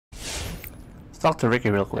talk to Ricky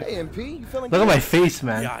real quick. Hey, MP, you feeling Look good? at my face,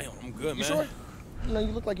 man. Yeah, I'm good, man. You sure? You know,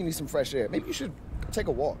 you look like you need some fresh air. Maybe you should take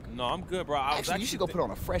a walk. No, I'm good, bro. Actually, you should go put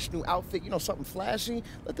on a fresh new outfit. You know, something flashy.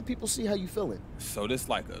 Let the people see how you feeling. So this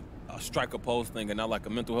like a striker pose thing and not like a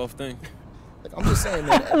mental health thing? Like, I'm just saying,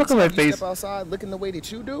 man. Look at my you face. Step outside looking the way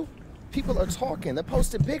that you do. People are talking. They're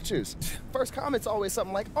posting pictures. First comment's always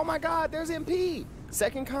something like, "Oh my God, there's MP."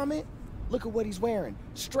 Second comment, "Look at what he's wearing.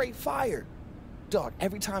 Straight fire." Dog.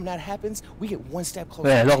 Every time that happens, we get one step closer.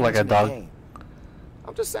 Yeah, to look like a changing the dog. game.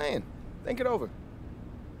 I'm just saying. Think it over.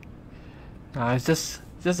 Nah, it's just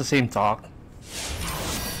the same talk.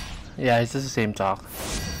 Yeah, it's just the same talk.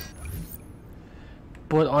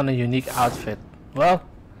 Put on a unique outfit. Well,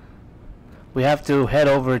 we have to head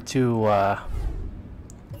over to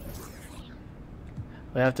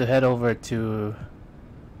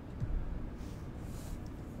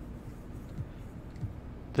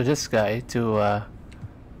this guy to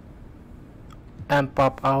amp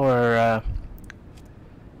up our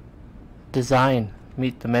design.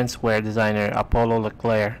 Meet the menswear designer Apollo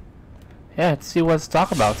Leclerc. Yeah, let's see what to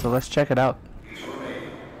talk about, so let's check it out.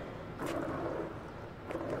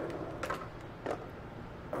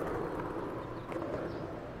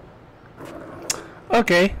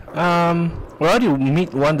 Okay, we already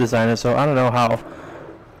meet one designer, so I don't know how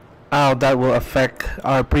that will affect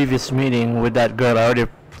our previous meeting with that girl. I already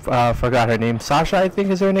forgot her name. Sasha, I think,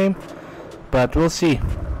 is her name. But we'll see.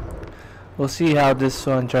 We'll see how this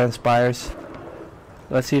one transpires.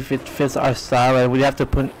 Let's see if it fits our style, and we have to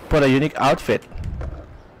put a unique outfit.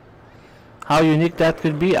 How unique that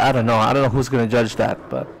could be, I don't know. I don't know who's gonna judge that,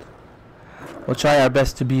 but we'll try our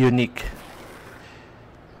best to be unique.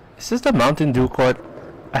 Is this the Mountain Dew court?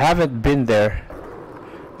 I haven't been there.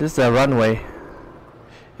 This is the runway.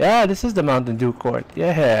 Yeah, this is the Mountain Dew court.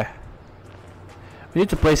 Yeah. We need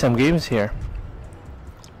to play some games here.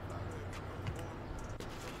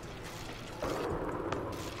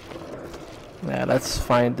 Yeah, let's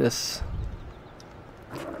find this.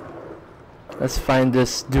 Let's find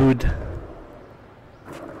this dude.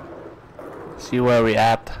 See where we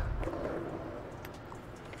at.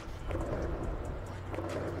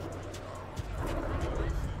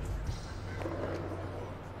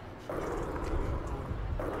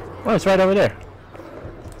 Oh, it's right over there.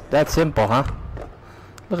 That simple, huh?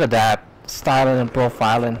 Look at that. Styling and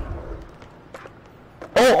profiling.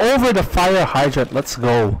 Oh, over the fire hydrant. Let's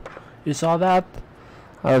go. You saw that?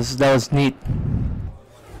 That was neat.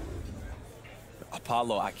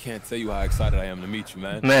 Apollo, I can't tell you how excited I am to meet you,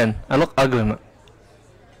 man. Man, I look ugly, man.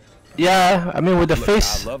 Yeah, I mean with the Look,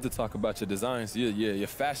 face. I love to talk about your designs. Your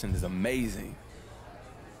fashion is amazing.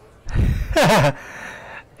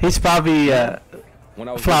 He's probably When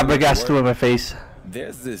I was flabbergasted with my face.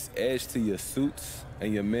 There's this edge to your suits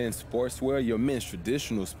and your men's sportswear, your men's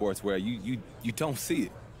traditional sportswear. You don't see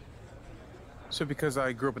it. So because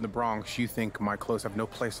I grew up in the Bronx, you think my clothes have no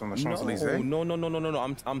place on the Champs-Elysees?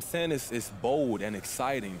 No. I'm saying it's bold and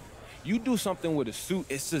exciting. You do something with a suit,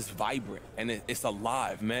 it's just vibrant and it's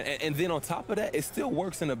alive, man. And then on top of that, it still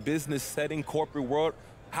works in a business setting, corporate world.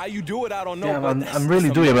 How you do it, I don't know. Yeah, I'm really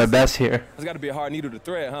doing my best here. It's got to be a hard needle to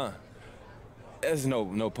thread, huh? There's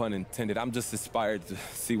no pun intended. I'm just inspired to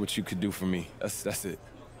see what you could do for me. That's it.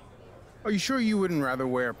 Are you sure you wouldn't rather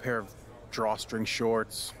wear a pair of drawstring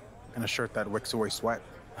shorts and a shirt that wicks away sweat?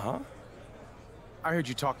 Huh? I heard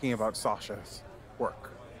you talking about Sasha's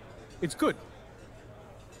work. It's good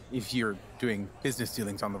if you're doing business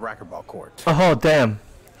dealings on the racquetball court. Oh, damn.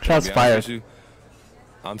 Shots fired.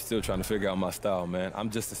 I'm still trying to figure out my style, man. I'm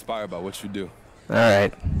just inspired by what you do. All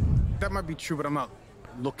right. That might be true, but I'm not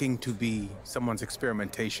looking to be someone's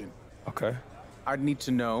experimentation. Okay. I'd need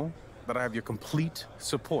to know that I have your complete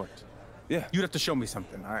support. Yeah. You'd have to show me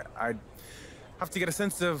something. I'd have to get a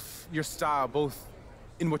sense of your style, both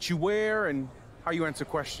in what you wear and how you answer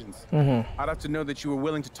questions. I'd have to know that you were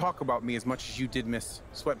willing to talk about me as much as you did miss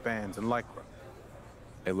sweatbands and lycra.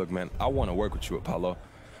 Hey, look, man, I want to work with you, Apollo.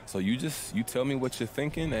 So you tell me what you're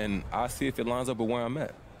thinking, and I'll see if it lines up with where I'm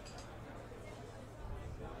at.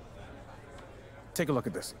 Take a look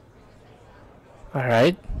at this. All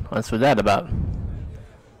right. What's with that about?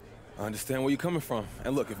 I understand where you're coming from.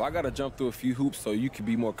 And look, if I got to jump through a few hoops so you can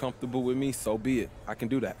be more comfortable with me, so be it. I can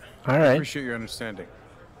do that. All I right. appreciate your understanding.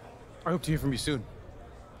 I hope to hear from you soon.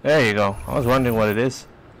 There you go. I was wondering what it is.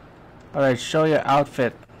 All right, show your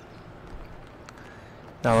outfit.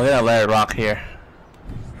 Now we're gonna let it rock here.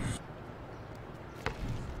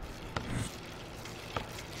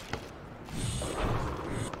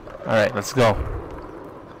 All right, let's go.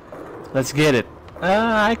 Let's get it.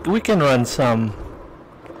 We can run some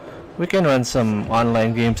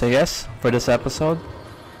online games, I guess, for this episode.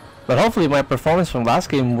 But hopefully my performance from last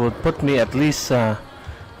game would put me at least,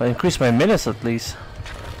 increase my minutes at least.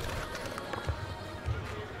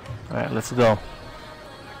 Alright, let's go.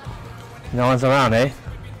 No one's around, eh?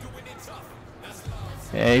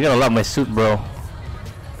 Yeah, you're gonna love my suit, bro.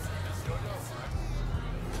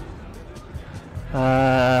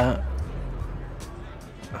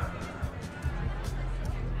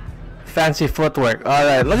 Fancy footwork.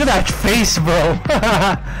 Alright, look at that face, bro.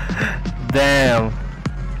 Damn.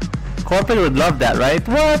 Corporate would love that, right?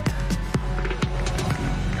 What?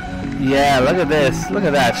 Yeah, look at this. Look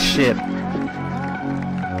at that shit.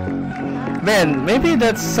 Man, maybe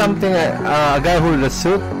that's something a guy who in a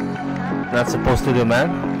suit not supposed to do,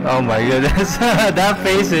 man. Oh my goodness. That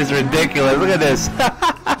face is ridiculous. Look at this.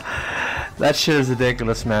 That shit is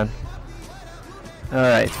ridiculous, man.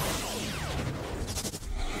 Alright.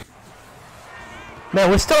 Man,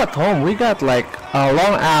 we're still at home. We got like a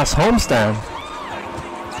long ass homestand.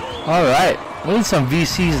 Alright. We need some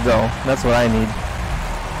VCs though. That's what I need.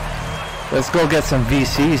 Let's go get some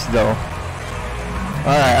VCs though.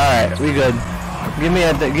 Alright, we good. Give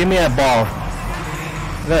me a ball.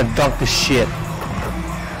 I'm gonna dunk this shit.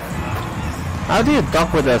 How do you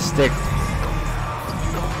dunk with a stick?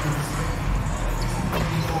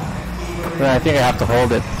 I think I have to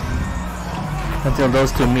hold it until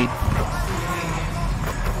those two meet.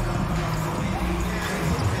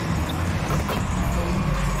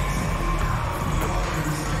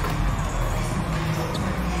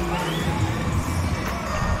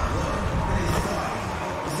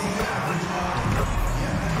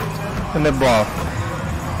 And the ball.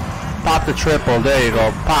 Pop the triple. There you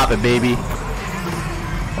go. Pop it, baby.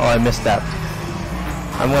 Oh, I missed that.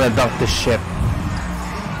 I'm gonna dunk this shit.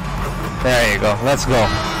 There you go. Let's go.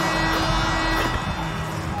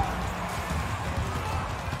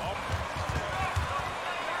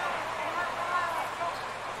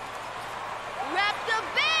 Wrap the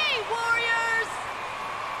bay, Warriors!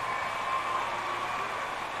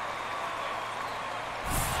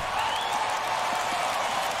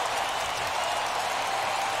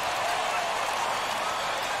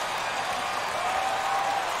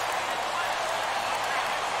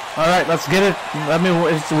 Alright, let's get it. I mean,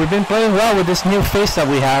 we've been playing well with this new face that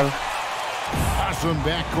we have. Awesome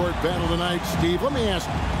backcourt battle tonight, Steve. Let me ask,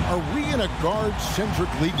 are we in a guard-centric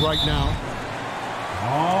league right now?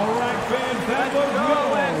 All right, fans, that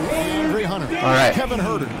was Andre Hunter. All right. Kevin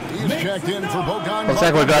Herter. He's checked in for Bogdan. Looks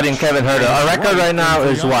like we're guarding Kevin Herter. Our record right now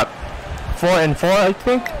is what? 4-4, I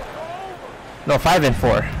think? No,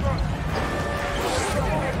 5-4.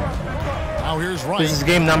 Now here's Wright. This is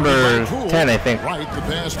game number 10, I think. Right, the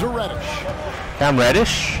pass to Reddish. Cam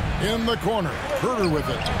Reddish. In the corner. Herter with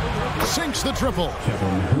it. Sinks the triple.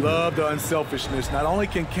 Love the unselfishness. Not only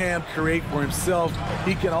can Cam create for himself,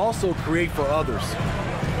 he can also create for others.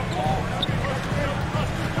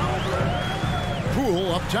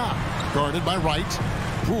 Poole up top. Guarded by Wright.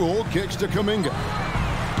 Poole kicks to Kuminga.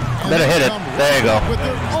 Better hit it. There you go. With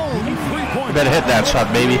their own three-point. Better hit that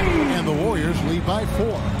shot, baby. And the Warriors lead by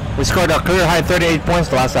 4. We scored a career high 38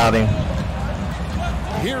 points last outing.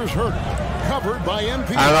 Here's Herter. Covered by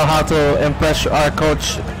MP. I don't know how to impress our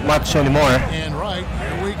coach much anymore. And right,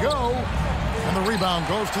 here we go. And the rebound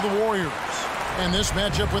goes to the Warriors. And this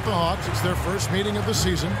matchup with the Hawks, it's their first meeting of the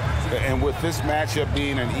season. And with this matchup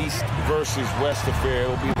being an East versus West affair,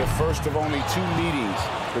 it'll be the first of only 2 meetings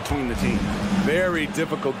between the teams. Very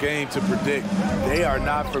difficult game to predict. They are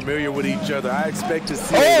not familiar with each other. I expect to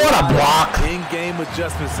see what a block. in-game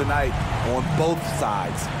adjustments tonight on both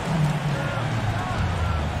sides.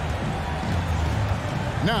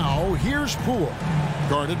 Now, here's Poole.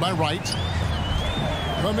 Guarded by Wright.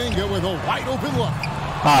 Kuminga with a wide open look.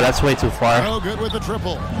 Ah, that's way too far. No good with the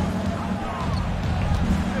triple.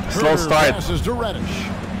 Slow Herter start. passes to Reddish.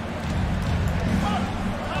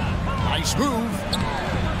 Nice move.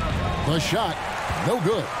 The shot, no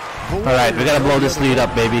good. All right, we gotta blow this lead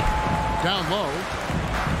up, baby. Down low.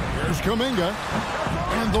 Here's Kuminga.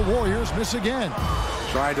 And the Warriors miss again.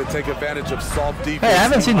 Trying to take advantage of soft defense. Hey, I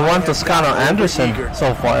haven't seen one Toscano Anderson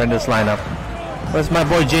so far in this lineup. Where's my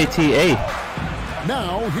boy JTA?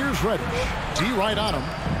 Now, here's Reddish. D right on him.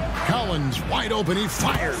 Collins wide open. He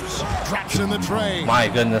fires. Drops in the tray. My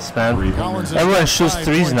goodness, man. Collins Everyone shoots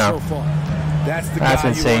 3s now. That's the That's guy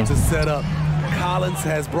insane. you want to set up. Collins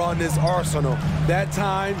has brought in his arsenal. That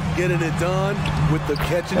time, getting it done with the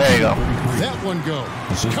catch and There you go. That one goes.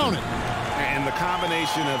 Count it. And the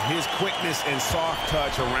combination of his quickness and soft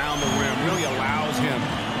touch around the rim really allows him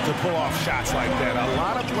to pull off shots like that. A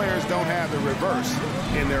lot of players don't have the reverse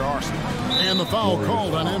in their arsenal. And the foul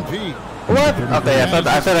called on MP. What? Okay, I thought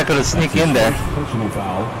I could have sneaked in there. Personal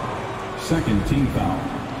foul. Second team foul.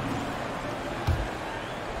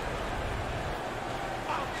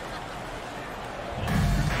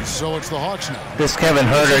 So it's the Hawks now. This Kevin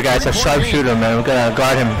Herter guy's a sharpshooter, man. We're gonna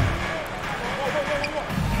guard him.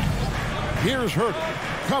 Here's Herter,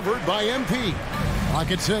 covered by MP.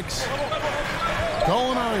 Pocket 6.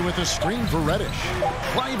 Gallinari with the screen for Reddish.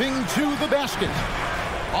 Driving to the basket.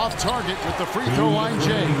 Off target with the free throw line,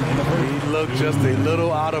 Jay. He looked just a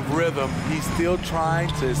little out of rhythm. He's still trying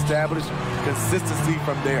to establish consistency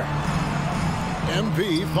from there.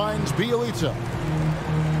 MP finds Bielitsa.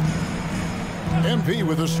 MP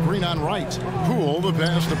with a screen on right. Poole the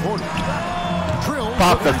pass to Porter. Drill.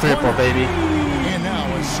 Pop the triple, baby. And now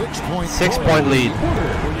a 6-point 6-point lead.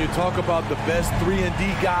 When you talk about the best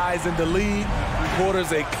 3-and-D guys in the league,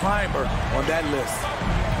 Porter's a climber on that list.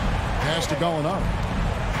 Pass to Gallinari.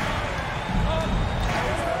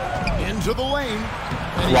 Into the lane.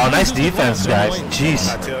 Wow, nice defense, guys. Jeez.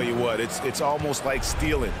 I tell you what, it's almost like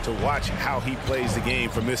stealing to watch how he plays the game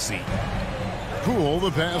from this seat. Poole the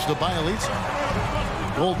pass to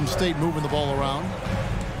Bielitsa. Golden State moving the ball around.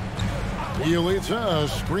 Bielitsa, a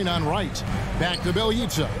screen on right. Back to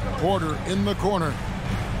Bielitsa. Porter in the corner.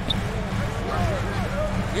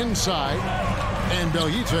 Inside. And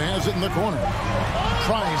Bielitsa has it in the corner.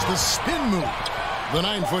 Tries the spin move. The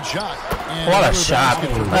 9-foot shot. And what a shot.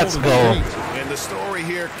 Let's go. And the story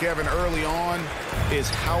here, Kevin, early on is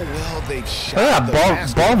how well they've shot. Look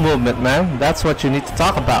at that ball movement, man. That's what you need to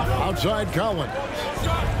talk about. Outside Collins.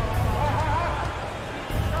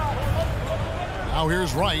 Now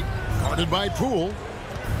here's Wright. Guarded by Poole.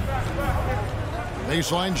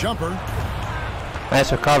 Baseline jumper.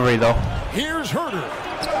 Nice recovery, though. Here's Herter.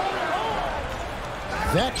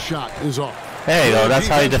 That shot is off. There you go. That's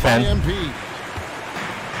how you defend. MP.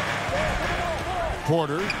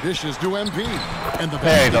 Porter dishes to MP. And the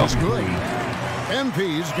there you go. is good.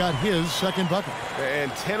 MP's got his second bucket.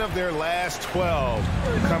 And 10 of their last 12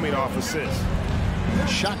 coming off assists.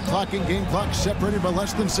 Shot clock and game clock separated by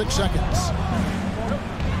less than 6 seconds.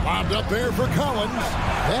 Lobbed up there for Collins.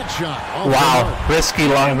 That shot. Wow,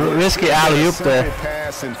 risky alley-oop there.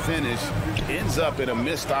 Pass and finish ends up in a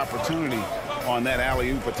missed opportunity on that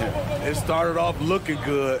alley-oop attempt. It started off looking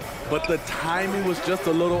good, but the timing was just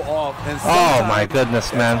a little off. And oh my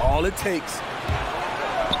goodness, man! All it takes.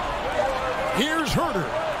 Here's Herter.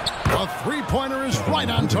 A three-pointer is right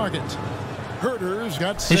on target. Herter's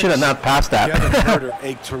got 6. He should have not passed that. Kevin Herter,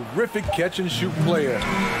 a terrific catch-and-shoot player,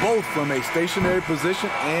 both from a stationary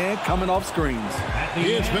position and coming off screens.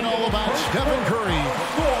 It's been all about Stephen Curry.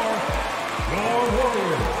 Your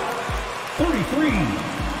Warriors, 33.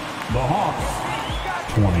 The Hawks,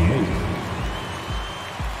 28.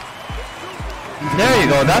 There you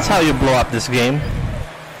go. That's how you blow up this game.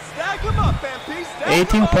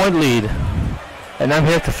 18-point lead. And I'm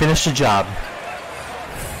here to finish the job.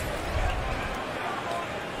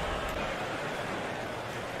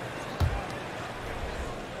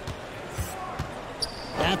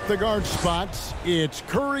 At the guard spots, it's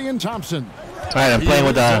Curry and Thompson. All right, I'm playing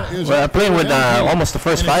with almost the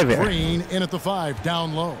first 5 here. Green in at the 5,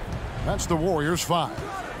 down low. That's the Warriors' 5.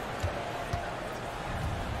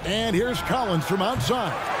 And here's Collins from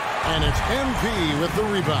outside. And it's MP with the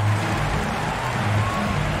rebound.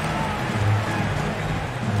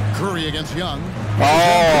 Curry against Young.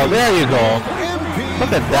 Oh, there you go.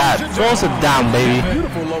 Look at that. Throws it down, baby.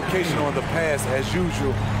 Beautiful location on the pass, as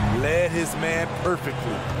usual. Led his man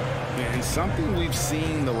perfectly. And something we've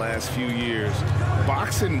seen the last few years,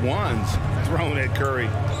 boxing ones thrown at Curry,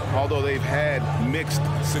 although they've had mixed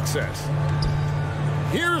success.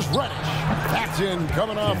 Here's Reddish. That's in,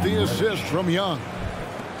 coming off the assist from Young.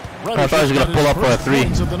 I thought he was going to pull up for a 3.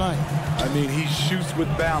 I mean, he shoots with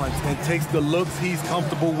balance and takes the looks he's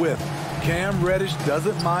comfortable with. Cam Reddish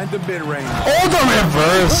doesn't mind the mid-range. Oh, the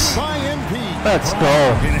reverse. Let's go.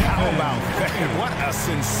 And how about that? What a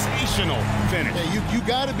sensational finish. Yeah, you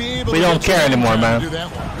got to be able we to don't care anymore, man. Do that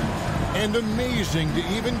one. And amazing to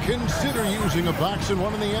even consider using a boxing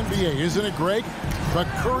one in the NBA, isn't it, Greg? But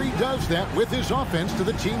Curry does that with his offense to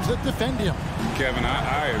the teams that defend him. Kevin,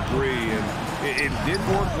 I agree. And it did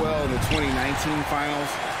work well in the 2019 finals.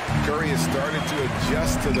 Curry has started to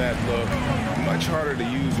adjust to that look. Much harder to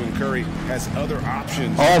use when Curry has other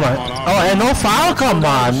options. Oh, my. Oh, and no foul. Come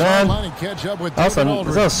on, man. That's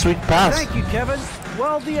a sweet pass. Thank you, Kevin.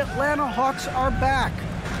 Well, the Atlanta Hawks are back.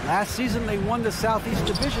 Last season, they won the Southeast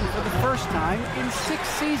Division for the first time in 6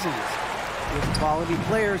 seasons. With quality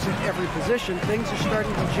players at every position, things are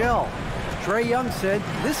starting to gel. Trae Young said,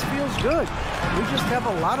 "This feels good. We just have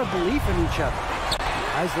a lot of belief in each other."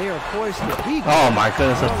 As they are poised to be good. Oh my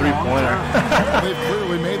goodness, a 3-pointer. They've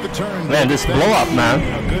clearly made the turn. Man, this blow up, man.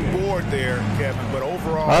 A good board there, Kevin, but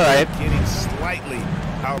overall, all right, getting slightly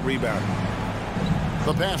out-rebounded.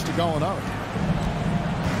 The pass to Gallinari.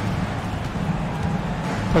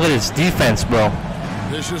 Look at this defense, bro.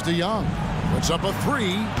 This is DeYoung. Puts up a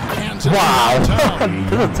three. Wow.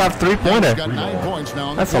 This is a tough three-pointer. Got 9 points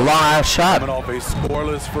now. That's a long-ass shot. Coming off a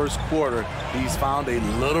scoreless first quarter, he's found a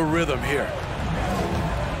little rhythm here.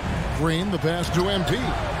 Green, the pass to MP.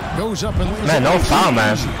 Goes up and lays Man, no foul,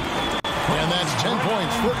 man. And that's 10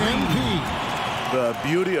 points for MP. The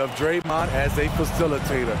beauty of Draymond as a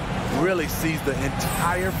facilitator really sees the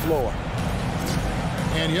entire floor.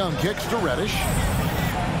 And Young kicks to Reddish.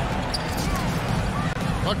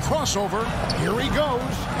 A crossover. Here he goes.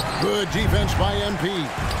 Good defense by MP.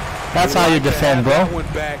 That's how you defend, bro. That one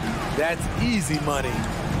back. That's easy money.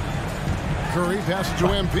 Curry passes to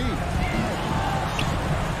MP.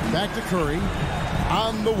 Back to Curry.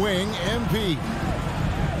 On the wing, MP.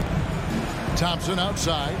 Thompson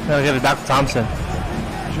outside. Gotta get it back to Thompson.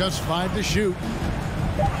 Just 5 to shoot.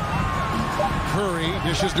 Curry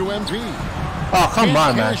dishes to MP. Oh, come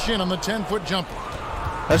on, man. Cash in on the 10-foot jumper.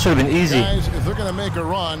 That should have been easy. Guys, if they're going to make a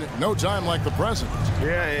run, no time like the present.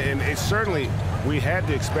 Yeah, and it's certainly, we had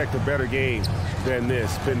to expect a better game than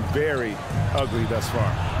this. Been very ugly thus far.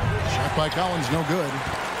 Shot by Collins, no good.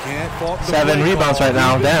 Can't fault the 7 rebounds call. right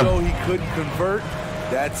now, Even damn. though he couldn't convert,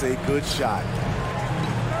 that's a good shot.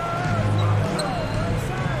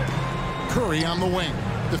 Curry on the wing,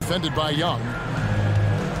 defended by Young.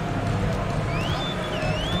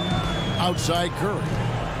 Outside Curry.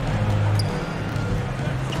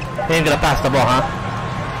 He ain't gonna pass the ball, huh?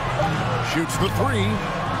 Shoots the three.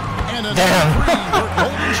 And a Damn. three for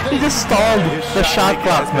Golden State. He just stalled the shot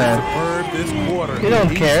clock, man. Superb this quarter. He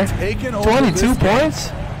don't care. Taking over 22 this game.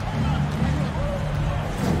 points?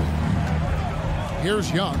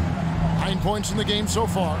 Here's Young. 9 points in the game so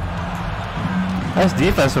far. Nice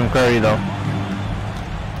defense from Curry, though.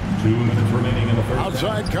 2 minutes remaining in the first.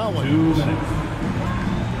 Outside Collins. 2 minutes.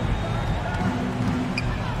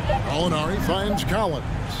 Molinari finds Collins.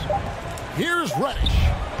 Here's Reddish.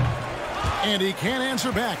 And he can't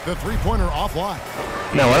answer back. The three-pointer offline.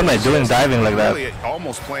 Man, what am I doing diving like that? Really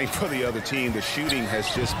almost playing for the other team. The shooting has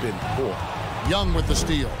just been poor. Young with the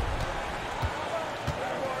steal.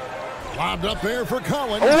 Lobbed up there for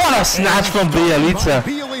Collins. What a snatch from Bielitsa.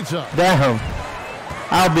 Bielitsa. Damn.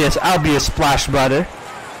 I'll be a splash, brother.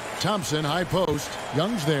 Thompson, high post.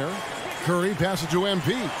 Young's there. Curry passes to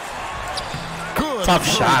MP. Good. Tough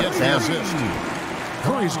Curry shot, gets the damn. assist.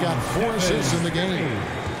 Curry's got 4 assists in the game.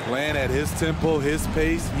 Playing at his tempo, his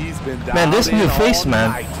pace, he's been down. Man, this new face,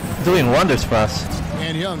 man, doing wonders for us.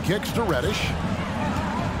 And Young kicks to Reddish.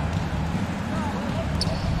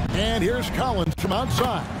 And here's Collins from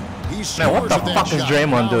outside. He Man, what scores the with that fuck is shot. Draymond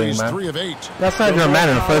Now doing, he's man? 3 of 8. That's not your man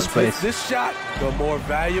in the first place. This shot, the more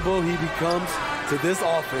valuable he becomes to this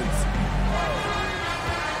offense.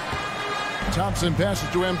 Thompson passes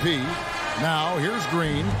to MP. Now here's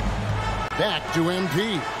Green. Back to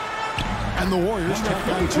MP. And the Warriors take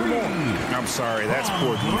on 2 more. I'm sorry, that's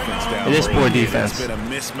poor defense down. It is poor defense. It's been a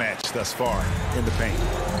mismatch thus far in the paint.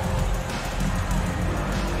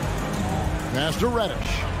 Pass to Reddish.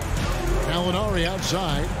 Molinari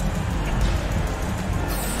outside.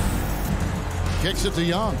 Kicks it to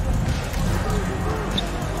Young.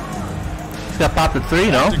 He's got popped the 3,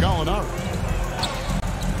 no? To Gallinari.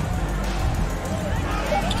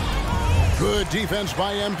 Good defense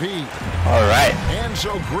by MP. All right. And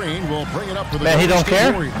so Green will bring it up to the Man, he Golden don't State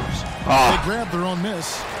care? Warriors. Oh. They grab their own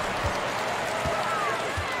miss.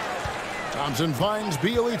 Thompson finds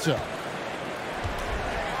Bielitsa.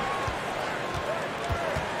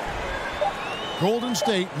 Golden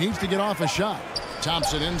State needs to get off a shot.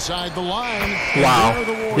 Thompson inside the line. Wow.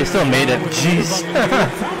 They still made it. Jeez.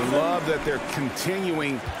 Love that they're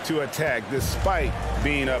continuing to attack despite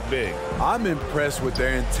being up big. I'm impressed with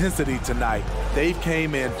their intensity tonight. They've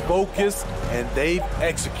came in focused and they've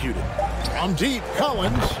executed. From deep,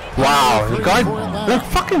 Collins. Wow. Look,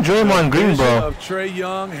 fucking Draymond Green, Vision bro. of Trey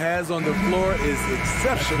Young has on the floor is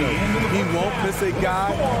exceptional. He won't miss a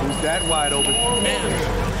guy who's that wide open.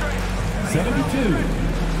 72.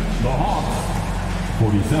 The Hawks.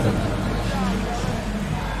 47.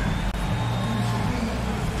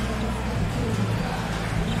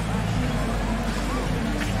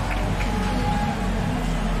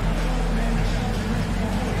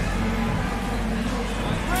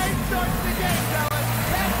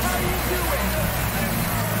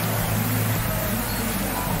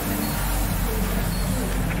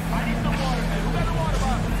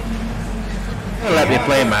 Let me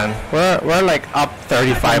play, man. We're like up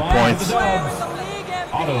 35 points.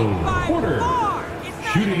 Otto Porter.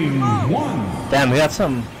 Shooting 1. Damn, we got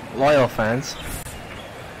some loyal fans.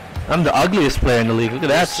 I'm the ugliest player in the league. Look at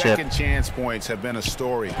that shit. Second chance points have been a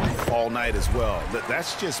story all night as well.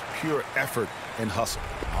 That's just pure effort and hustle.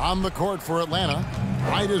 On the court for Atlanta,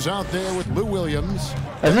 Wright is out there with Lou Williams.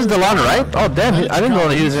 Is this Delano, right? Oh, damn. I didn't know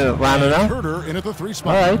he was in Atlanta now. Herder in at the 3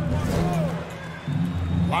 spot. All right.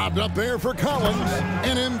 Lobbed up there for Collins.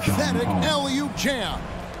 An emphatic alley-oop jam.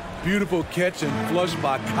 Beautiful catch and flush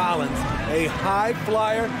by Collins. A high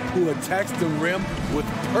flyer who attacks the rim with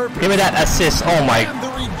purpose. Give me that assist. Oh, my. And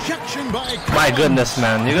the rejection by Collins. My goodness,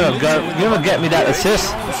 man. You're gonna get me that assist?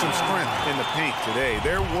 Some strength in the paint today.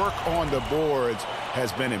 Their work on the boards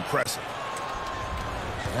has been impressive.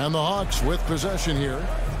 And the Hawks with possession here.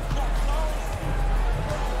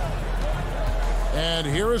 And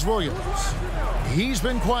here is Williams. He's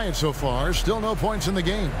been quiet so far. Still no points in the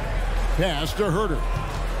game. Pass to Herder.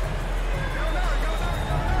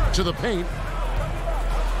 To the paint.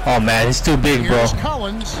 Oh, man. He's too big, bro. Here's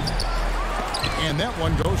Collins. And that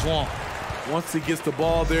one goes long. Once he gets the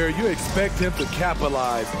ball there, you expect him to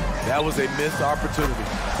capitalize. That was a missed opportunity.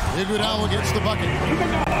 Iguodala gets the bucket.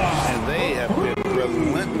 And they have been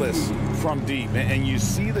relentless from deep. And you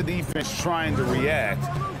see the defense trying to react,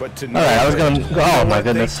 but to all right, I was going to go. Oh, my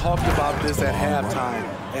goodness. They talked about this at halftime.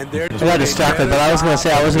 And they're I got distracted, but I was going to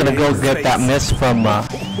say I was going to go get that miss from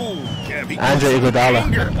Andre Iguodala.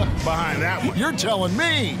 Behind that one. You're telling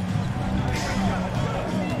me.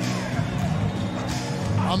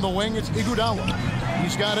 On the wing, it's Iguodala.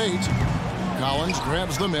 He's got 8. Collins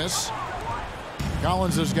grabs the miss.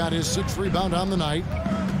 Collins has got his 6th rebound on the night.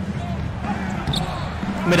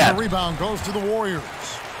 The rebound goes to the Warriors.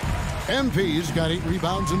 MP's got 8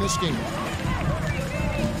 rebounds in this game.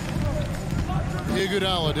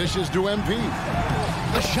 Iguodala dishes to MP.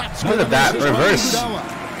 The shot's look at that reverse.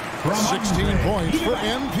 16 points for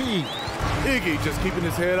MP. Iggy just keeping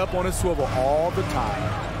his head up on his swivel all the time.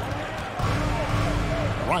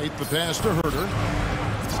 Right, the pass to Herder.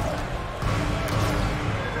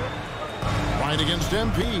 Right against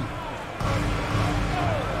MP.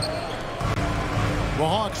 The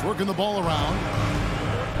Hawks working the ball around.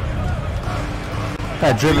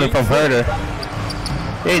 That dribbling from Herder.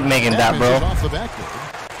 He ain't making that, bro. Off the backboard.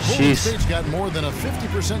 Golden State's got more than a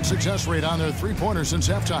 50% success rate on their 3-pointers since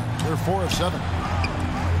halftime. They're 4 of 7.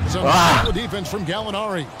 Some solid defense from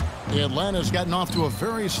Gallinari. Atlanta's gotten off to a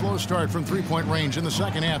very slow start from 3-point range in the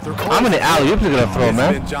second half. How many alley-oops are going to throw,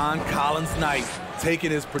 man? It's been John Collins' night, taking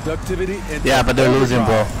his productivity. Yeah, but they're losing,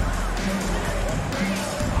 bro.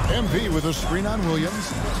 MP with a screen on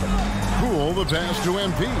Williams. Cool, the pass to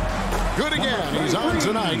MP. Good again. He's on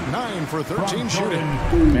tonight. 9 for 13 shooting.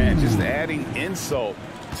 Man, just adding insult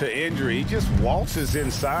to injury. He just waltzes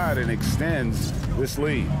inside and extends this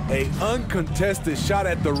lead. A uncontested shot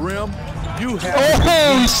at the rim. You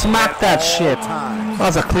have he smacked that shit. That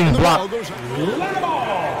was a clean block.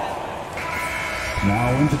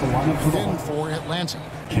 Now into the lineup for Atlanta.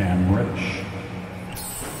 Cam Reddish.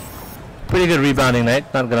 Pretty good rebounding night,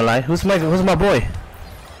 not gonna lie. Who's my boy?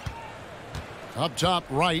 Up top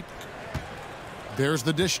right. There's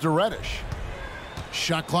the dish to Reddish.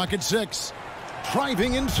 Shot clock at 6.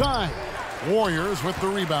 Driving inside. Warriors with the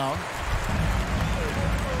rebound.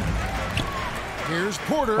 Here's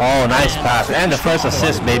Porter. Oh, nice pass. And the first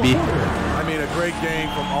assist, baby. I mean, a great game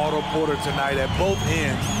from Otto Porter tonight at both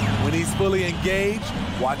ends. When he's fully engaged,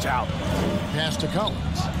 watch out. Pass to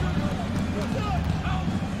Collins.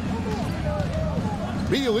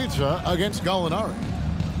 Bielitsa against Gallinari.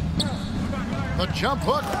 The jump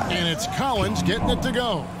hook, and it's Collins getting it to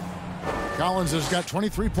go. Collins has got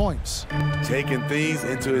 23 points. Taking things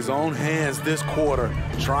into his own hands this quarter,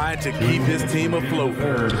 trying to keep his team afloat.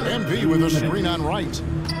 MP with a screen on right.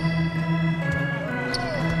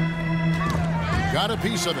 Got a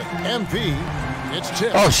piece of it. MP, it's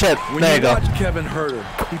tipped. Oh, shit. There you go. Watch Kevin Herter.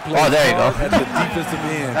 He plays there you go. at the defensive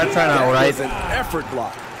end. That turned out right. It's an effort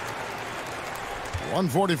block.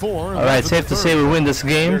 144. All right, safe to say we win this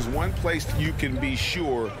game. There's one place you can be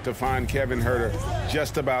sure to find Kevin Herter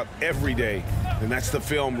just about every day, and that's the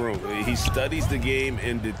film room. He studies the game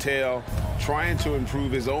in detail, trying to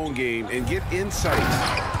improve his own game and get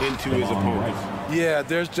insights into his opponents. Yeah,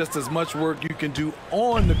 there's just as much work you can do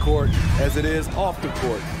on the court as it is off the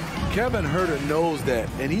court. Kevin Herter knows that,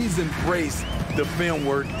 and he's embraced the film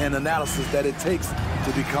work and analysis that it takes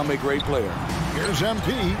to become a great player. Here's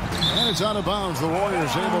MP, and it's out of bounds. The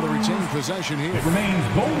Warriors able to retain possession here. It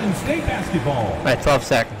remains Golden State basketball. All right, 12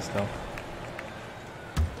 seconds, though.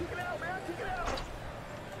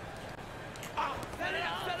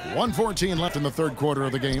 .114 left in the third quarter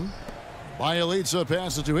of the game. Bielitsa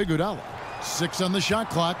passes to Iguodala. 6 on the shot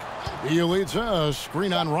clock. Bielitsa, a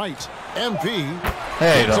screen on right. MP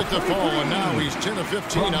There you go. At the fall, and now he's 10 of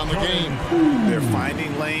 15 on the game. They're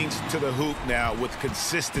finding lanes to the hoop now with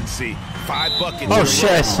consistency. 5 buckets. Oh shit,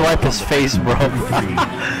 I swipe his face, bro.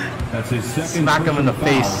 That's his second. Smack him in the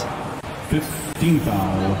face. 15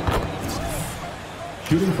 foul.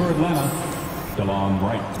 Shooting for Atlanta, DeLon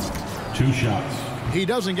Wright. 2 shots. He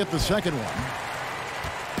doesn't get the second one.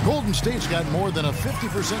 Golden State's got more than a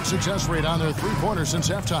 50% success rate on their three-pointers since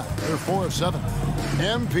halftime. They're 4 of 7.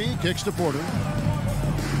 MP kicks to Porter.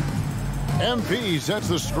 MP sets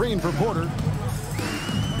the screen for Porter.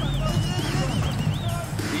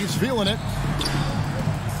 He's feeling it.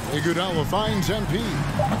 Iguodala finds MP.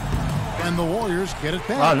 And the Warriors get it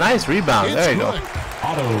back. Oh, nice rebound. There you go.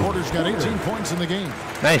 Porter's got 18 points in the game.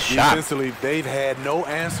 Nice shot. Defensively, they've had no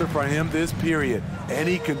answer for him this period, and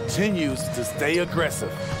he continues to stay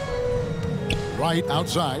aggressive. Right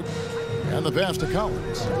outside. And the pass to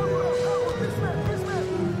Collins.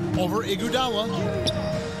 Over Iguodala.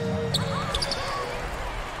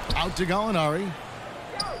 Out to Gallinari.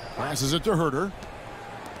 Passes it to Herter.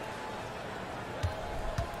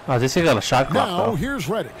 Oh, this guy got a shot clock, Now though. here's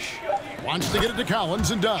Reddish. Wants to get it to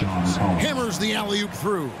Collins and does. Hammers the alley-oop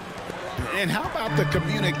through. And how about the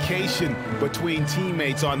communication between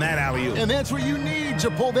teammates on that alley-oop? And that's what you need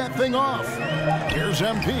to pull that thing off. Here's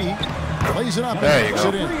MP. Plays it up There and you makes go.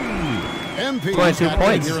 it in. MP 22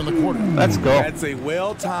 points here in the quarter. Let's go. That's a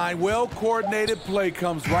well-timed, well-coordinated play.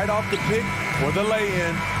 Comes right off the pick for the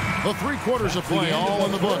lay-in. The 3 quarters of play all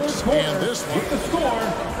in the books. And this one. The score,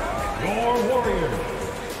 your Warriors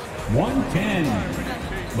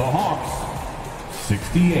 110, the Hawks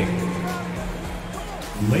 68.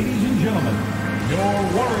 Ladies and gentlemen, your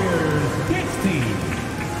Warriors Kicks team.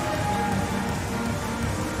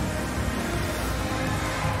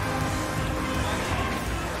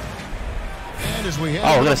 And as we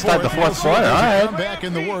Oh, we're gonna start the fourth quarter. All right. Comeback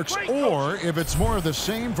in the works, or if it's more of the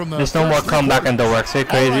same from the. There's no more first 3 comeback in the quarters. works. Hey, All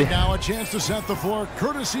crazy. right, now a chance to set the floor,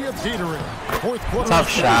 courtesy of catering. Fourth quarter. Tough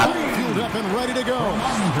shot. Fueled up and ready to go.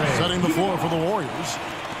 Setting the floor for the Warriors.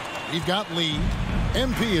 We've got Lee.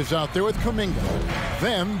 MP is out there with Kuminga.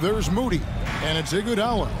 Then there's Moody, and it's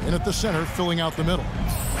Iguodala in at the center, filling out the middle.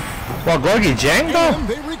 Well, Gorgie Jang, though? And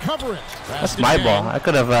they recover it. That's my ball. I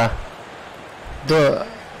could have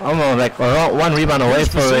almost like one rebound away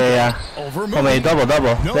for a from a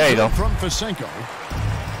double-double. No There you go. From Fasenko.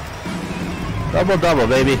 Double-double,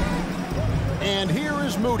 baby. And here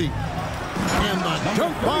is Moody. And the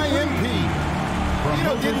dunk by MP. You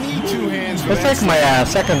know, didn't need 2 hands for That's that. like my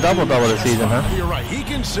second double-double this season, huh? You're right. He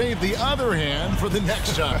can save the other hand for the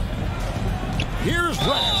next time. Here's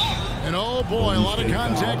Reddish. And oh boy, a lot of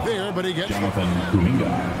contact there, but he gets Jonathan Kuminga.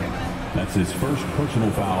 That's his first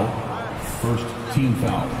personal foul, first team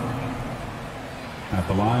foul. At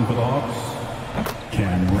the line for the Hawks,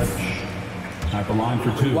 Cam Reddish. At the line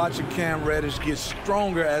for 2. Watching Cam Reddish get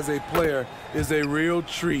stronger as a player is a real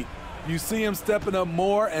treat. You see him stepping up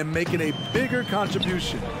more and making a bigger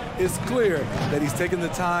contribution. It's clear that he's taking the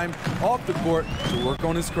time off the court to work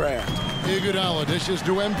on his craft. Iguodala dishes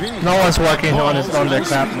to MP. No one's working on their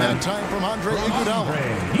crap, man. That time from Andre Iguodala.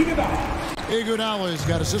 Iguodala's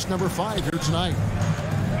got assist number 5 here tonight.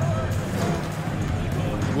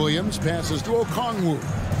 Williams passes to Okongwu.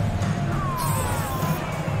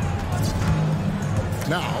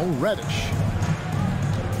 Now Reddish.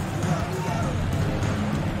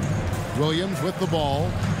 Williams with the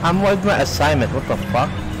ball. I'm with my assignment. What the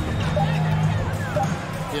fuck?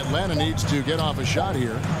 Atlanta needs to get off a shot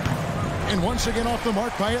here. And once again off the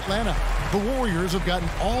mark by Atlanta. The Warriors have gotten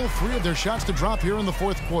all 3 of their shots to drop here in the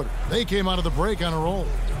fourth quarter. They came out of the break on a roll.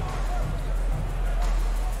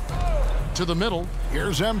 To the middle.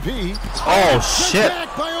 Here's MP. Oh, shit.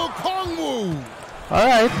 Back by Okongwu. All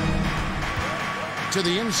right. To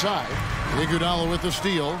the inside. Iguodala with the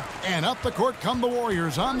steal. And up the court come the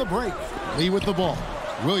Warriors on the break. Lee with the ball.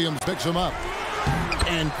 Williams picks him up.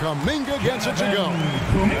 And Kuminga gets it to go.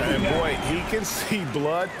 And boy, he can see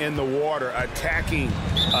blood in the water attacking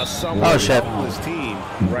someone on his team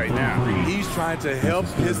right now. He's trying to help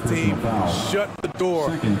his team shut the door.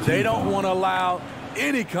 They don't want to allow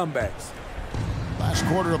any comebacks. Last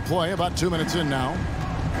quarter of play, about 2 minutes in now.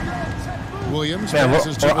 Williams Man,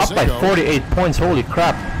 passes to we're up by Fasenko. 48 points. Holy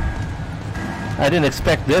crap. I didn't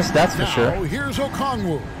expect this, that's for Now, sure. here's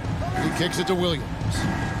Okongwu. He kicks it to Williams.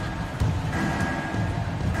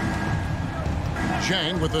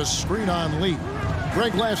 Chang with a screen on Lee.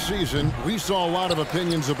 Greg, last season, we saw a lot of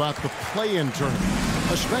opinions about the play-in tournament,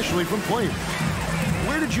 especially from players.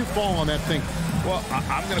 Where did you fall on that thinking? Well,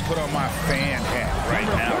 I'm going to put on my fan hat right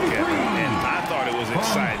now, Kevin, and I thought it was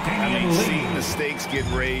exciting. I mean, seeing the stakes get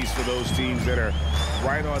raised for those teams that are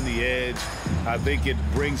right on the edge. I think it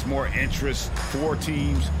brings more interest for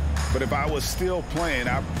teams. But if I was still playing,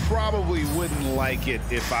 I probably wouldn't like it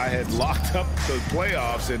if I had locked up the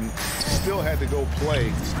playoffs and still had to go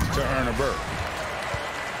play to earn a berth.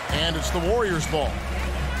 And it's the Warriors' ball.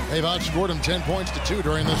 They've outscored them 10 points to 2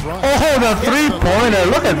 during this run. Oh, the three-pointer!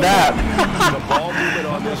 Look at that! The ball movement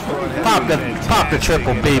on this run has Pop the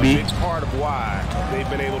triple, baby. It's part of why they've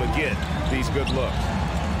been able to get these good looks.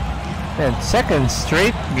 And second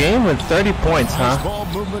straight game with 30 points, huh? Nice ball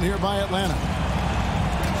movement here by Atlanta.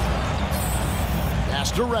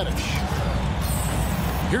 Pass to Reddish.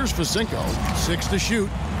 Here's Facinko. 6 to shoot.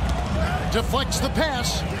 Deflects the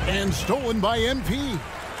pass and stolen by MP.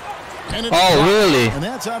 And oh, really? And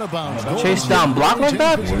that's out of bounds. Chase down block like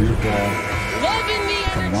that? Loving the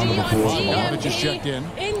energy on Bogdanovich just checked in.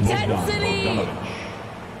 Intensity.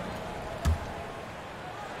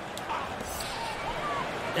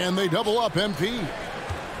 And they double up MP.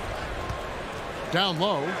 Down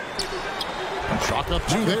low. Chalk up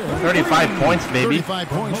 2 there. 35 points, baby. 35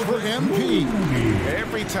 points for MP.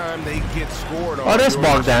 Every time they get scored on. Oh, there's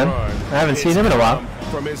Bogdan. I haven't seen him in a while.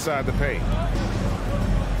 From inside the paint.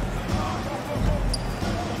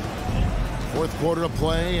 Fourth quarter of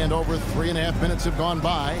play, and over 3.5 minutes have gone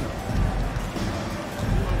by.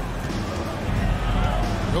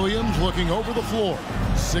 Williams looking over the floor.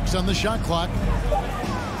 6 on the shot clock.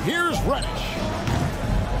 Here's Reddish.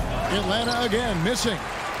 Atlanta again missing.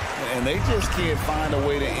 And they just can't find a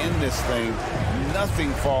way to end this thing.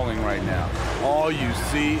 Nothing falling right now. All you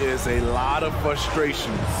see is a lot of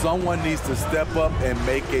frustration. Someone needs to step up and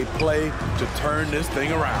make a play to turn this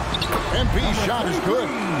thing around. MP's shot is good.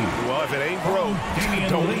 Well, if it ain't broke,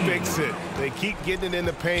 don't fix it. They keep getting it in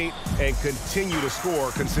the paint and continue to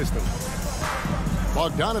score consistently.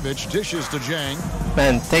 Bogdanovich dishes to Jang.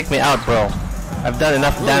 Man, take me out, bro. I've done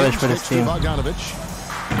enough damage for this team. Bogdanovich.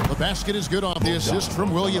 The basket is good off the assist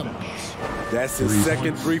from Williams. That's his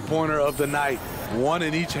second three-pointer of the night. 1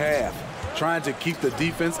 in each half. Trying to keep the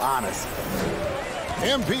defense honest.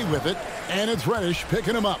 MP with it, and it's Reddish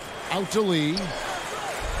picking him up. Out to Lee.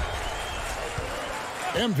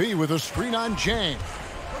 MP with a screen on Jang.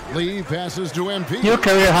 Lee passes to MP. Your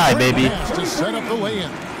career high, baby. To set up the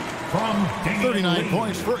lay-in. 39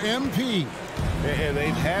 points for MP. And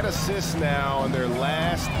they've had assists now on their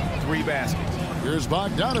last 3 baskets. Here's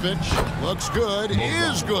Bogdanovich. Looks good.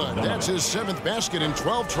 Is good. That's his 7th basket in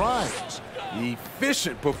 12 tries.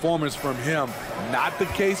 Efficient performance from him. Not the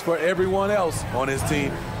case for everyone else on his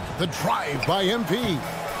team. The drive by MP.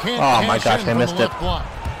 Oh my gosh, I missed it. Block.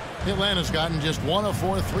 Atlanta's gotten just 1 of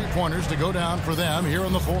 4 3-pointers to go down for them here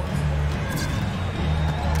in the 4th.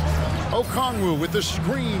 Okongwu with the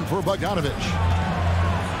screen for Bogdanovich.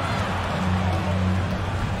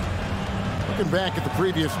 Looking back at the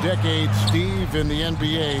previous decade, Steve, in the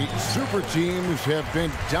NBA, super teams have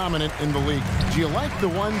been dominant in the league. Do you like the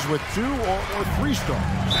ones with 2 or 3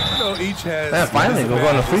 stars? You know, each has. Man, finally, we're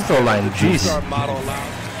on the free throw line. Jeez.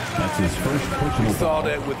 That's his first personal We saw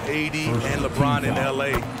that with AD and LeBron in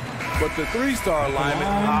LA. But the 3-star alignment,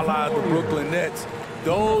 a la the Brooklyn Nets,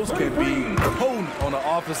 those can be potent on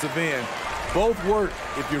the offensive end. Both work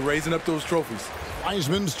if you're raising up those trophies.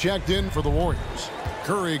 Wiseman's checked in for the Warriors.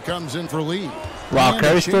 Curry comes in for Lee. Wow,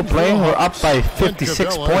 Curry's still playing. We're up by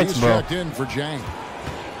 56 points, bro. Checked in for Jang.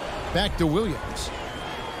 Back to Williams.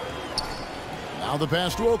 Now the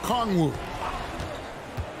pass to Okongwu.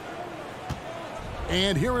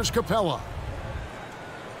 And here is Capella.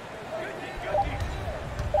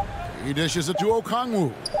 He dishes it to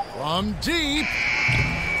Okongwu. From deep.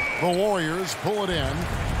 The Warriors pull it in.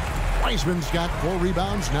 Wiseman's got 4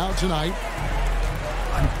 rebounds now tonight.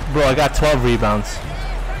 Bro, I got 12 rebounds.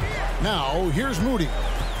 Now, here's Moody.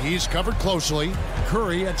 He's covered closely.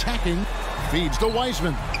 Curry attacking. Feeds to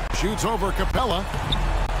Wiseman. Shoots over Capella.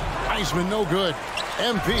 Wiseman no good.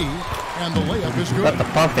 MP, and the layup is good. Got the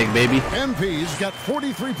pump fake, baby. MP's got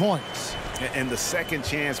 43 points. And the second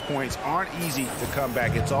chance points aren't easy to come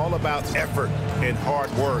back. It's all about effort and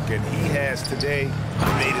hard work, and he has today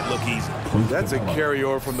made it look easy. That's a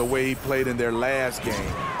carryover from the way he played in their last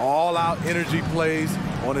game. All-out energy plays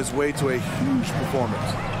on his way to a huge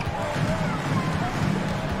performance.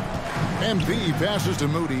 MP passes to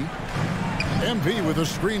Moody. MP with a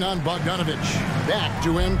screen on Bogdanovich. Back to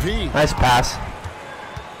MP. Nice pass.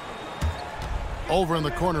 Over in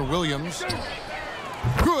the corner, Williams.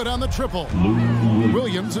 Good on the triple.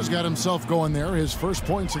 Williams has got himself going there. His first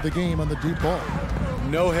points of the game on the deep ball.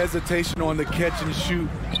 No hesitation on the catch and shoot.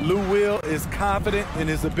 Lou Will is confident in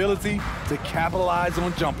his ability to capitalize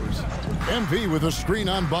on jumpers. MP with a screen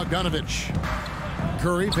on Bogdanovich.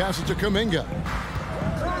 Curry passes to Kuminga.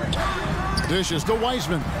 Dishes to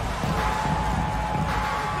Wiseman.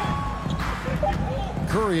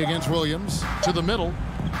 Curry against Williams. To the middle.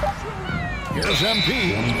 Here's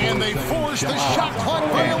MP. And they force the shot clock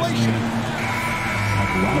violation.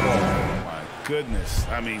 My goodness.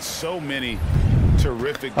 I mean, so many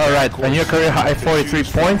terrific. All right, and your career high 43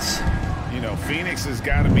 points. You know, Phoenix has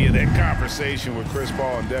got to be in that conversation with Chris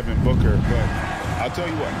Paul and Devin Booker. But I'll tell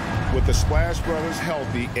you what, with the Splash Brothers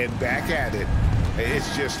healthy and back at it,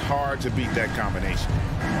 it's just hard to beat that combination.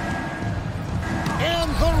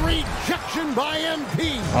 And the rejection by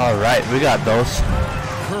MP. All right, we got those.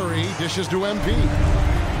 Curry dishes to MP.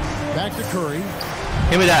 Back to Curry.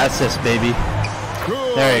 Give me that assist, baby.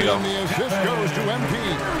 Good. There you go. And the assist goes to MP.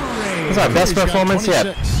 That's our best performance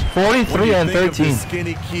yet. 43 and 13. The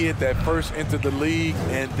skinny kid that first entered the league,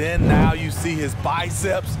 and then now you see his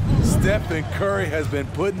biceps. Stephen Curry has been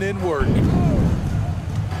putting in work.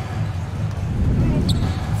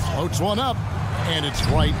 Floats one up, and it's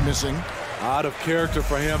right missing. Out of character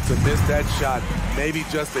for him to miss that shot. Maybe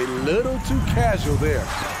just a little too casual there.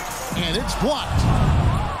 And it's blocked.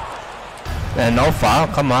 And no foul,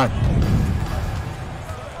 come on.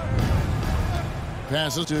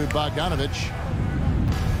 Passes to Bogdanovich.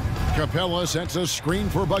 Capella sets a screen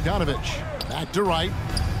for Bogdanovich. Back to right.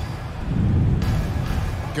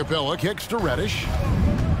 Capella kicks to Reddish.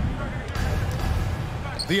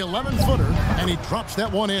 The 11-footer, and he drops that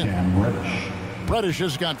one in. Reddish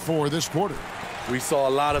has got 4 this quarter. We saw a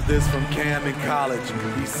lot of this from Cam in college.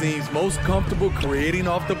 He seems most comfortable creating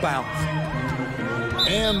off the bounce.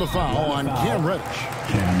 And the foul on Cam Reddish.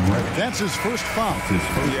 That's his first foul.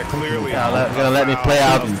 Yeah, clearly. Gonna let me play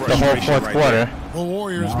out the whole fourth quarter. The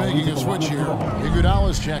Warriors making a switch here.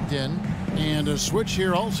 Iguodala's checked in. And a switch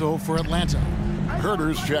here also for Atlanta.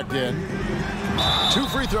 Herter's checked in. 2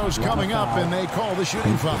 free throws coming up, and they call the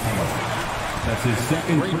shooting foul. That's his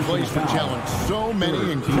second Great place for challenge. So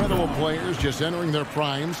many incredible players just entering their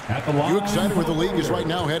primes. You excited where the league is right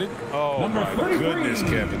now headed? Oh, my goodness,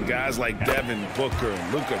 Kevin. Guys like Devin Booker,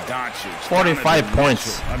 Luka Doncic. 45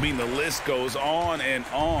 points. I mean, the list goes on and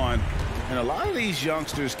on. And a lot of these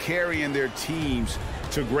youngsters carrying their teams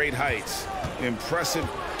to great heights. Impressive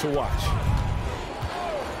to watch.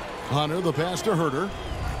 Hunter, the pass to Herter.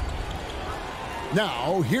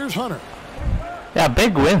 Now, here's Hunter. Yeah,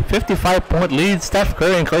 big win. 55-point lead. Steph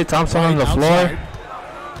Curry and Klay Thompson on the floor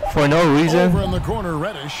for no reason. Over in the corner,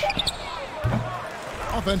 Reddish.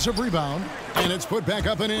 Offensive rebound. And it's put back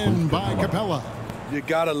up and in by Capella. You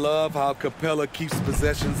gotta love how Capella keeps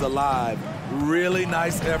possessions alive. Really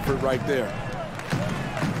nice effort right there.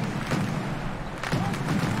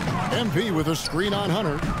 MP with a screen on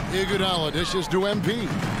Hunter. Iguodala dishes to MP.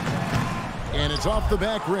 And it's off the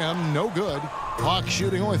back rim. No good. Hawks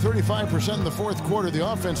shooting only 35% in the fourth quarter. The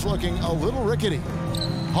offense looking a little rickety.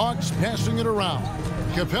 Hawks passing it around.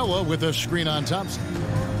 Capella with a screen on Thompson.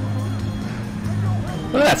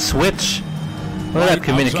 Look at that switch. Look at that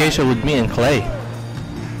communication with me and Klay.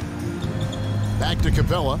 Back to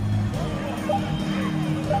Capella.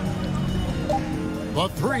 The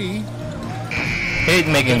 3. Hate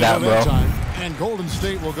making that, bro. And Golden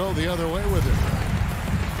State will go the other way with it.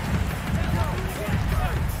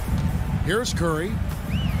 Here's Curry.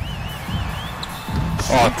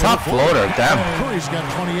 Oh, top floater, damn. Curry's got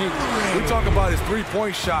 28. We talk about his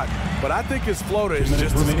three-point shot, but I think his floater is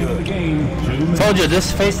just as good. Told you,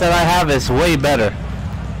 this face that I have is way better.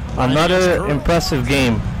 Another impressive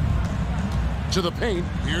game. To the paint,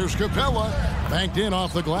 here's Capella. Banked in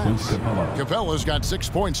off the glass. Capella's got 6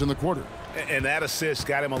 points in the quarter. And that assist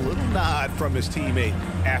got him a little nod from his teammate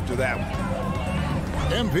after that one.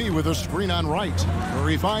 MP with a screen on right.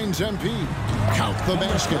 Curry finds MP. Count the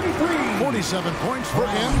basket. 47 points for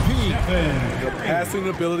MP. The passing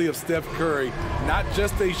ability of Steph Curry, not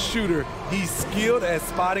just a shooter, he's skilled at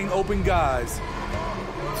spotting open guys.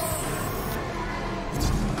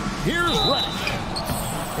 Here's Reddish.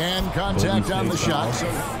 And contact on the shot.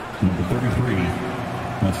 Number 33.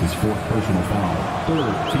 That's his 4th personal foul.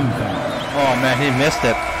 3rd team foul. Oh, man, he missed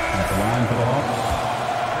it. At the line for the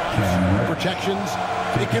Hawks. Protections.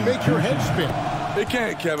 It can make your head spin. It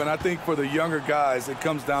can, Kevin. I think for the younger guys, it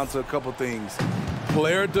comes down to a couple things.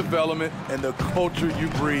 Player development and the culture you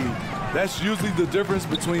breed. That's usually the difference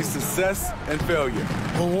between success and failure.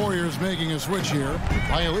 The Warriors making a switch here.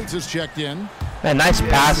 Bielitsa's checked in. Man, nice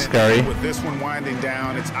pass, Curry. With this one winding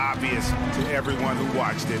down, it's obvious to everyone who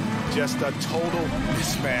watched it. Just a total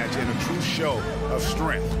mismatch and a true show of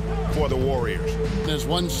strength for the Warriors. As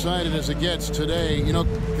one-sided as it gets today, you know,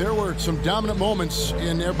 there were some dominant moments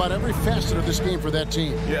in about every facet of this game for that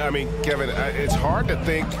team. Yeah, I mean, Kevin, it's hard to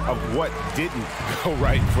think of what didn't go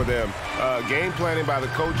right for them. Game planning by the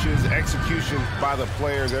coaches, execution by the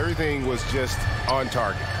players, everything was just on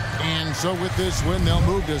target. And so with this win, they'll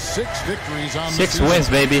move to 6 victories on the 6 season. wins,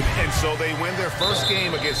 baby. And so they win their first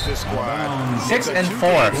game against this squad. 6 and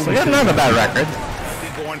 4. So that's not a bad record.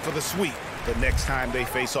 They're going for the sweep the next time they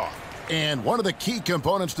face off. And one of the key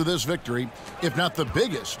components to this victory, if not the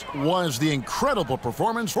biggest, was the incredible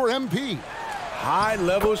performance for MP.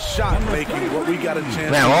 High-level shot making, what we got a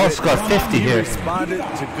chance Man, to all get. scored 50 He here. responded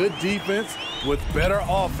to good defense with better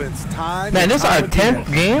offense. Time. Man, this is our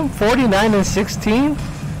 10th game, 49 and 16.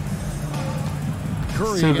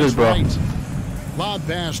 Curry So good, is bro. right. Lob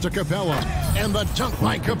pass to Capella, and the dunk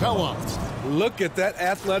by Capella. Look at that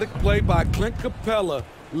athletic play by Clint Capella,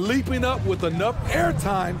 leaping up with enough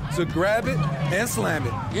airtime to grab it and slam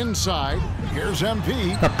it. Inside, here's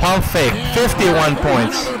MP. A pump fake, 51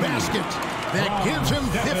 points. Another basket that gives him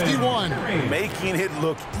 51. Making it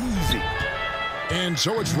look easy. And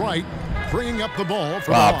so it's right, bringing up the ball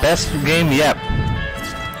for Wow, the Hawks. best game yet.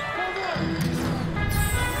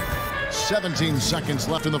 17 seconds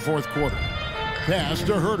left in the fourth quarter. Pass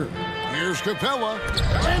to Herter. Here's Capella,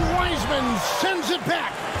 and Wiseman sends it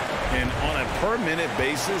back. And on a per-minute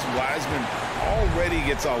basis, Wiseman already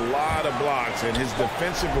gets a lot of blocks, and his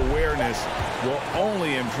defensive awareness will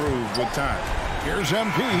only improve with time. Here's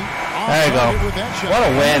MP. There you go. With that shot. What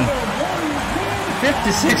a win.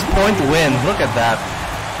 56-point win. Look at that.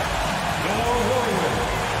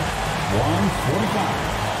 145.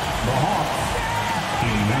 The Hawks,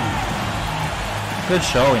 89. Good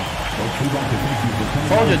showing. Told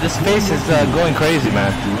Told you, this space is going crazy, man.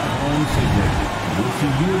 We'll see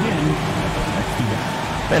you again next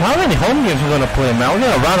week. Man, how many home games are we going to play, man? We're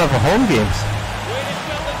going to round up for home games.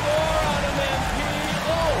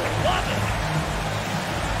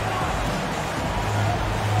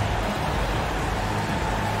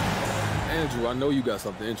 Andrew, I know you got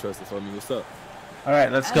something interesting for me. What's up? All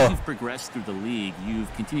right, let's As go. you've progressed through the league,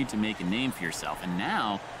 you've continued to make a name for yourself, and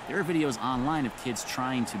now there are videos online of kids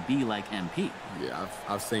trying to be like MP. Yeah,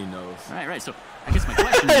 I've seen those. Right. So I guess my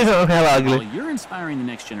question is, Hell ugly. while you're inspiring the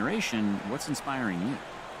next generation, what's inspiring you?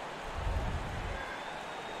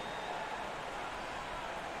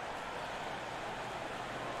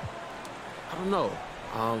 I don't know.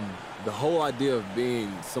 The whole idea of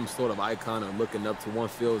being some sort of icon or looking up to one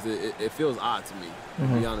feels it feels odd to me,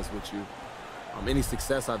 to be honest with you. Any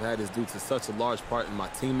success I've had is due to such a large part in my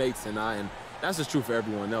teammates and I, and that's just true for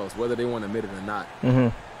everyone else, whether they want to admit it or not.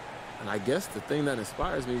 And I guess the thing that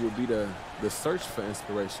inspires me would be the search for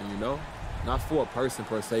inspiration, you know? Not for a person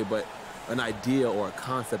per se, but an idea or a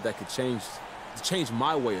concept that could change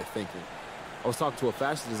my way of thinking. I was talking to a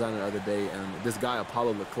fashion designer the other day, and this guy,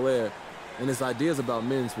 Paopao Leclerc, and his ideas about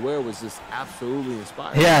men's wear was just absolutely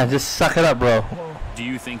inspiring. Yeah, just suck it up, bro. Do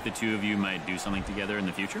you think the two of you might do something together in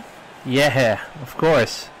the future? Yeah, of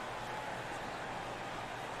course.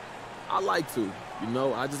 I like to, you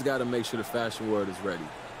know, I just got to make sure the fashion world is ready.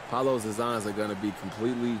 Paolo's designs are going to be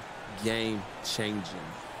completely game-changing.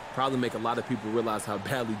 Probably make a lot of people realize how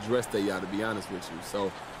badly dressed they are, to be honest with you.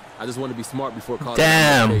 So I just want to be smart before calling it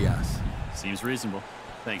chaos. Seems reasonable.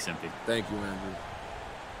 Thanks, MP. Thank you, Andrew.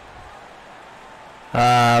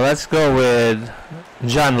 Let's go with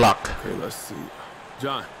John Locke. Okay, let's see.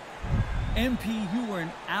 John. MP, you were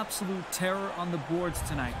an absolute terror on the boards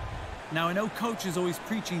tonight. Now, I know Coach is always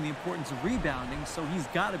preaching the importance of rebounding, so he's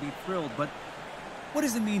got to be thrilled, but what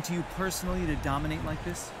does it mean to you personally to dominate like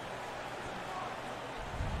this?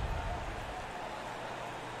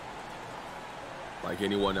 Like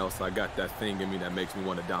anyone else, I got that thing in me that makes me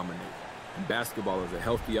want to dominate. And basketball is a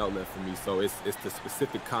healthy outlet for me, so it's the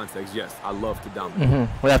specific context. Yes, I love to dominate.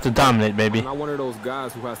 We have to dominate, baby. I'm not one of those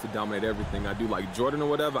guys who has to dominate everything I do. Like Jordan or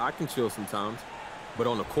whatever, I can chill sometimes. But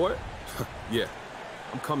on the court, yeah,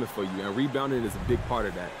 I'm coming for you. And rebounding is a big part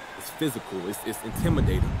of that. It's physical. It's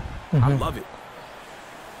intimidating. I love it.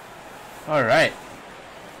 All right.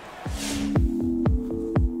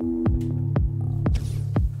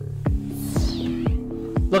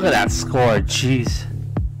 Look at that score. Jeez.